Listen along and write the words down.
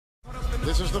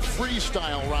This is the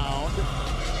freestyle round.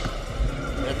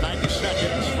 We have 90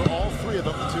 seconds for all three of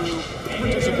them to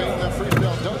participate in the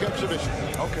freestyle dunk exhibition.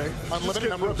 Okay. Unlimited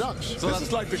number of dunks. So this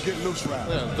is like the get loose round.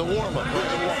 Yeah, the warm-up.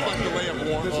 Like the layup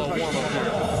warm-up.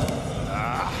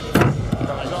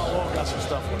 John Wall got some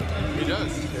stuff with him. He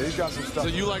does. Yeah, he's got some stuff. So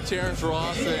you like Terrence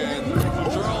Ross and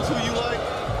Charles, who you like?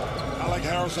 I like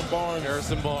Harrison Barnes.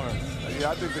 Harrison Barnes.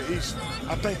 Yeah, I think the East.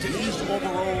 I think the East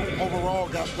overall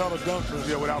got better dunkers.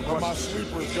 Yeah, without but question. my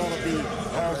sleeper is going to be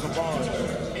Harrison Barnes.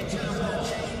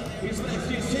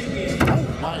 Oh,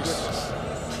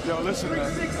 nice. Yo, listen,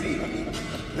 man.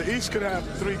 The East could have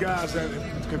 3 guys that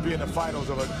could be in the finals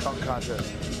of a dunk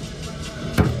contest.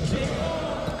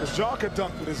 Because John could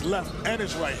dunk with his left and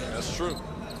his right hand. That's true.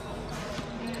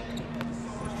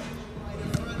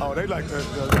 Oh, they like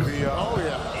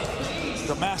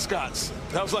the mascots.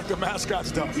 That was like the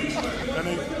mascots dunk. And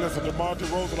they, listen, DeMar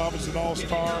DeRozan, obviously an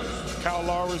all-star. Kyle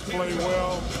Lowry's played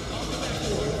well.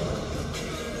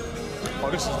 Oh,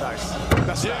 this is nice.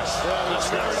 That's nice. Yeah, that's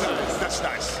very nice. That's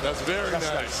nice. That's very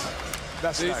nice.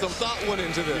 That's See, nice. some thought went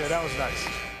into this. Yeah, that was nice.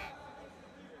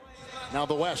 Now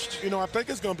the West. You know, I think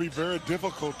it's going to be very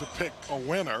difficult to pick a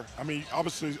winner. I mean,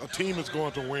 obviously a team is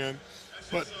going to win,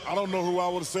 but I don't know who I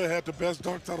would have said had the best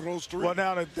dunks out of those 3. Well,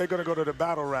 now they're going to go to the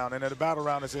battle round, and the battle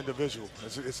round is individual.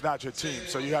 It's not your team.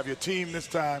 So you have your team this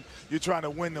time. You're trying to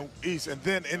win the East, and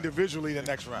then individually the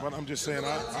next round. But I'm just saying,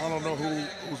 I don't know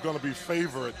who's going to be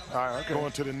favored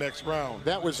going to the next round.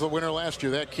 That was the winner last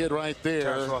year. That kid right there,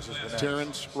 Terrence Ross is bananas.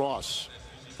 Terrence Ross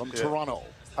from Toronto.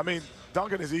 I mean,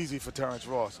 dunking is easy for Terrence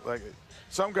Ross. Like,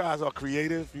 some guys are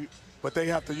creative, but they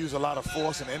have to use a lot of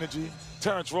force and energy.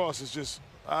 Terrence Ross is just,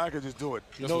 I could just do it.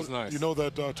 This was nice. You know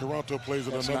that Toronto plays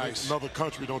in another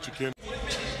country, don't you, Ken?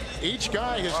 Each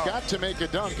guy has got to make a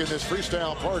dunk in this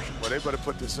freestyle portion. Well, they better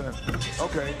put this in.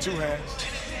 Okay, 2 hands.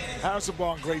 Harrison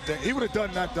Barnes, great dunk. He would have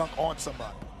done that dunk on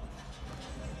somebody.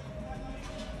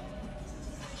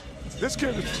 This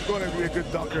kid is going to be a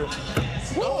good dunker.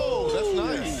 Oh, that's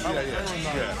nice.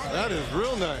 Yeah. That is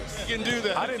real nice. He can do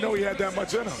that. I didn't know he had that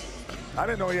much in him. I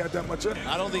d't know he had that much in him.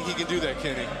 I don't think he can do that,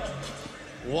 Kenny.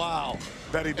 Wow.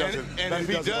 Bet he does it. And if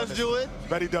he does do it?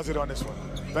 Bet he does it on this one.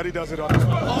 Bet he does it on this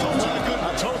one. Oh, my goodness.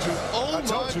 I told you. Oh, I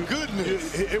told you. my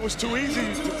goodness. It was too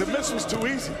easy. The miss was too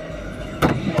easy.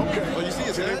 Okay. Oh, you see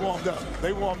his head? They warmed up.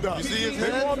 They warmed up. You see his They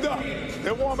head? warmed up.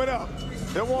 They're warming up.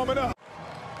 They're warming up.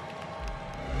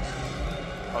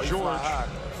 Oh, George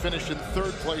finished in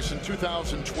 3rd place in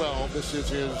 2012. This is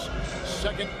his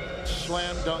 2nd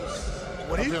slam dunk.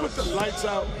 When he put the lights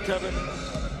out, Kevin,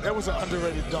 that was an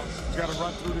underrated dunk. You got to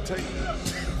run through the tape.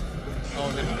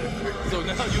 Oh, no. So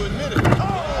now you admit it.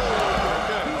 Oh!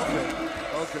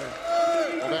 Okay.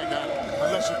 Well, that got it.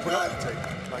 Unless you put up the tape.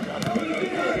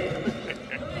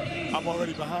 I'm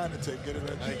already behind the tape. Get it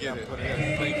ready. I get it.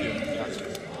 Thank you.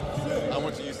 I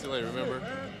went to UCLA, remember?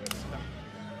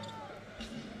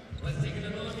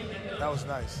 That was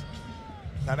nice.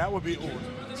 Now that would be, ooh.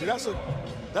 See, that's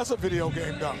a video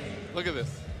game dunk. Look at this.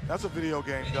 That's a video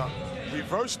game dunk.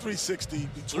 Reverse 360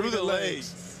 between Through the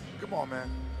legs. Come on,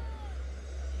 man.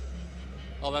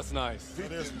 Oh, that's nice.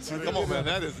 See, Come on, man.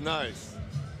 That is nice.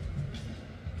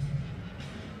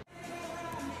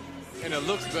 And it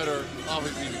looks better,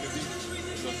 obviously, because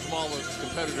he's the smallest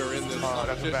competitor in this That's a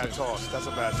competition. bad toss. That's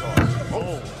a bad toss.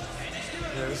 Oh.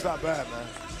 Yeah, it's not bad, man.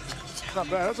 It's not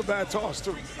bad. That's a bad toss,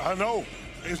 too. I know.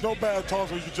 It's no bad toss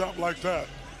when you jump like that.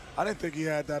 I didn't think he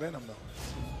had that in him, though.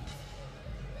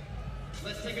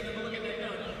 Let's take another look at that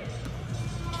dunk.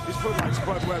 He's put like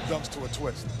Spud Webb dunks to a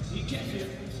twist.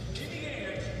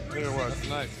 Tell you what. That's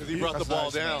nice, because he brought the ball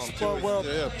nice. down. Spud Webb,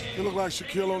 he looked like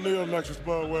Shaquille O'Neal next to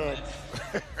Spud Webb.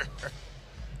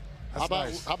 How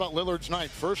about Lillard's night?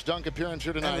 First dunk appearance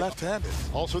here tonight. And left-handed.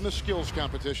 Also in the skills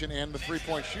competition and the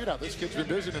 3-point shootout. This kid's been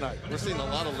busy tonight. We're seeing a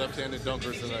lot of left-handed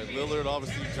dunkers tonight. Lillard,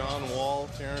 obviously, John Wall,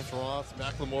 Terrence Ross,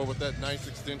 McLemore with that nice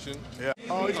extension. Yeah.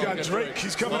 Oh, he's got Drake.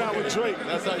 He's coming out with Drake.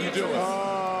 That's how you do it.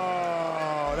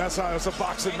 Oh, that's how it's a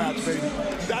boxing match, baby.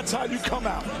 That's how you come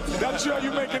out. That's how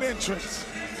you make an entrance.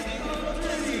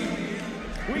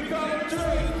 We call him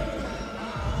Drake.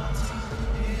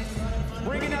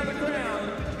 Bringing out the crown.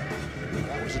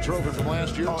 That was the trophy from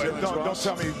last year. Oh, don't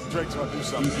tell me Drake's going to do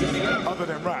something other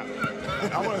than rap.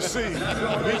 I want to see. If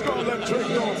he's going to let Drake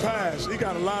throw a pass, he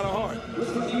got a lot of heart.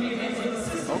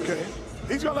 Okay.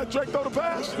 He's going to let Drake throw the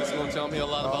pass? This is going to tell me a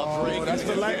lot about Drake. That's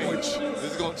the language. Game.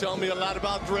 This is going to tell me a lot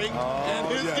about Drake and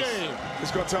his game.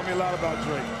 It's going to tell me a lot about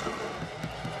Drake.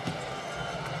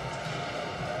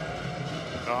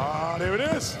 Ah, there it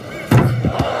is.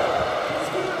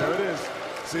 There it is.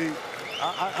 See,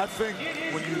 I think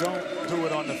when you don't do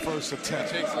it on the first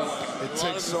attempt, It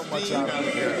takes so much out of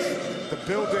it. The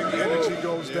building energy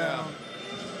goes down.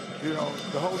 You know,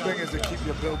 the whole thing is to keep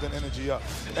your building energy up.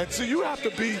 And so you have to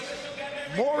be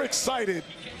more excited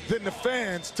than the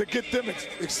fans to get them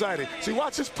excited. See,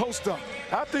 watch his post dunk.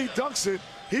 After he dunks it,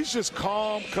 he's just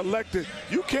calm, collected.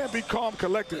 You can't be calm,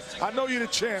 collected. I know you're the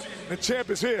champ. The champ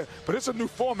is here, but it's a new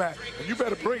format, and you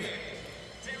better bring it.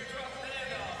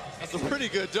 That's a pretty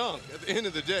good dunk at the end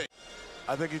of the day.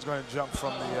 I think he's going to jump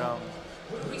from the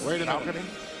Wait a balcony. minute.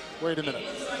 Wait a minute.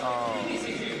 Oh,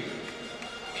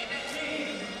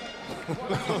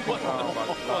 my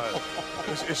God.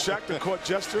 Is Shaq the court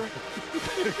jester?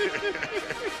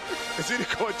 Is he the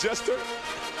court jester?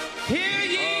 Hear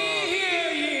ye,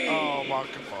 hear ye. Oh, my,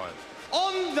 come on.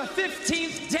 On the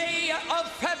 15th day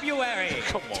of February,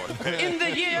 Come on, man. in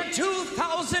the year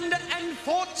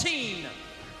 2014,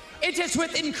 it is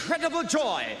with incredible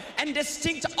joy and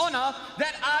distinct honor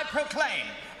that I proclaim,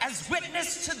 as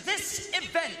witness to this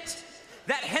event,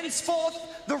 that henceforth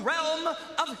the realm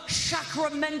of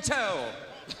Sacramento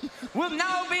will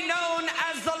now be known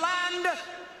as the land of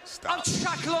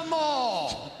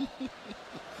Shacklemore.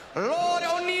 Lord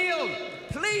O'Neal,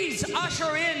 please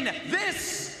usher in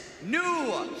this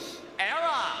new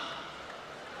era.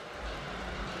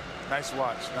 Nice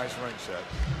watch, nice ring shot.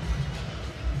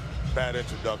 Bad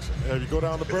introduction. Yeah, if you go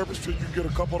down to Bourbon Street, you can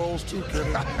get a couple of those too,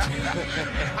 Kenny.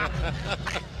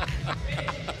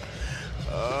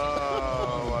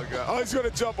 Oh, my God. Oh, he's going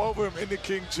to jump over him in the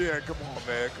king chair. Come on,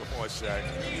 man. Come on, Shaq.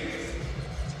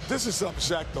 This is something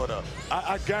Shaq thought up.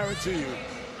 I guarantee you.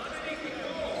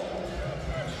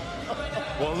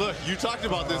 Well, look, you talked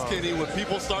about this, Kenny. When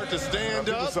people start to stand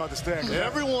People up, start to stand.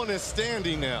 everyone is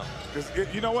standing now.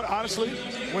 Because you know what? Honestly,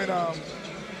 when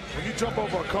you jump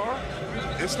over a car,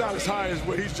 it's not as high as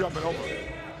where he's jumping over.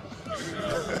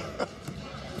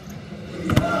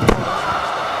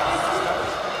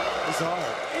 It's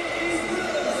hard.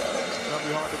 It's gonna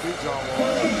be hard to beat John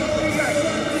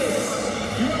Wall.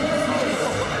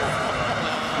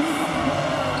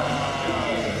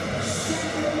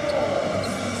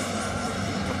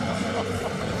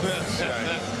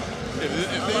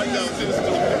 If they got this,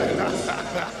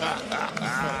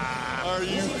 are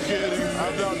you kidding me?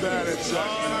 I'm not mad at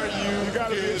Shaq. Are you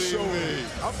gotta be a kidding show. me?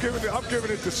 I'm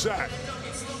giving it to Shaq.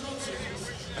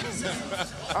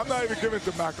 I'm not even giving it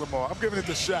to McLemore. I'm giving it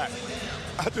to Shaq.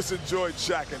 I just enjoyed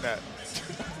Shaq in that.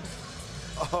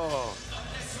 Oh.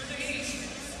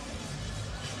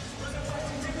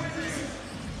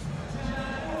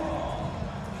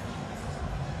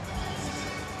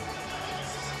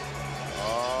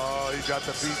 Oh, he got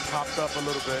the beat popped up a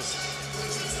little bit.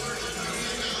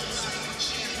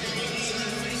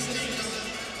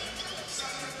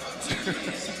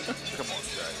 Come on,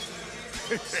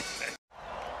 Shaq.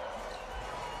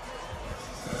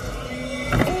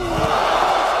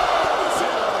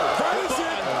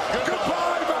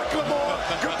 Goodbye, McLemore.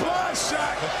 Goodbye,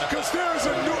 Shaq. Because there's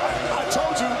a new. I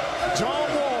told you, John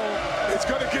Wall is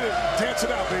going to get it. Dance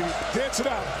it out, baby. Dance it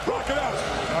out. Rock it out.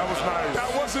 That was nice.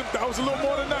 That was a little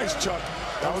more than nice, Chuck.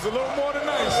 That was a little more than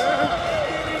nice.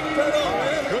 My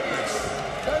goodness.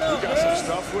 He got some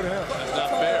stuff with him. That's not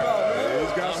fair.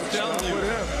 He's got some stuff with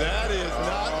him. That is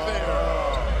not fair.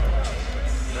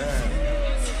 Man.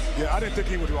 Yeah, I didn't think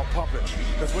he was going to pump it.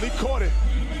 Because when he caught it,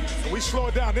 and we slow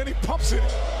it down, then he pumps it.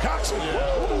 Cocks it.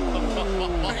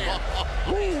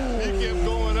 He kept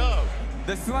going up.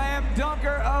 The slam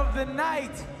dunker of the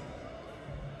night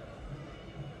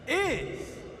is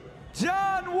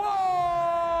John Wall.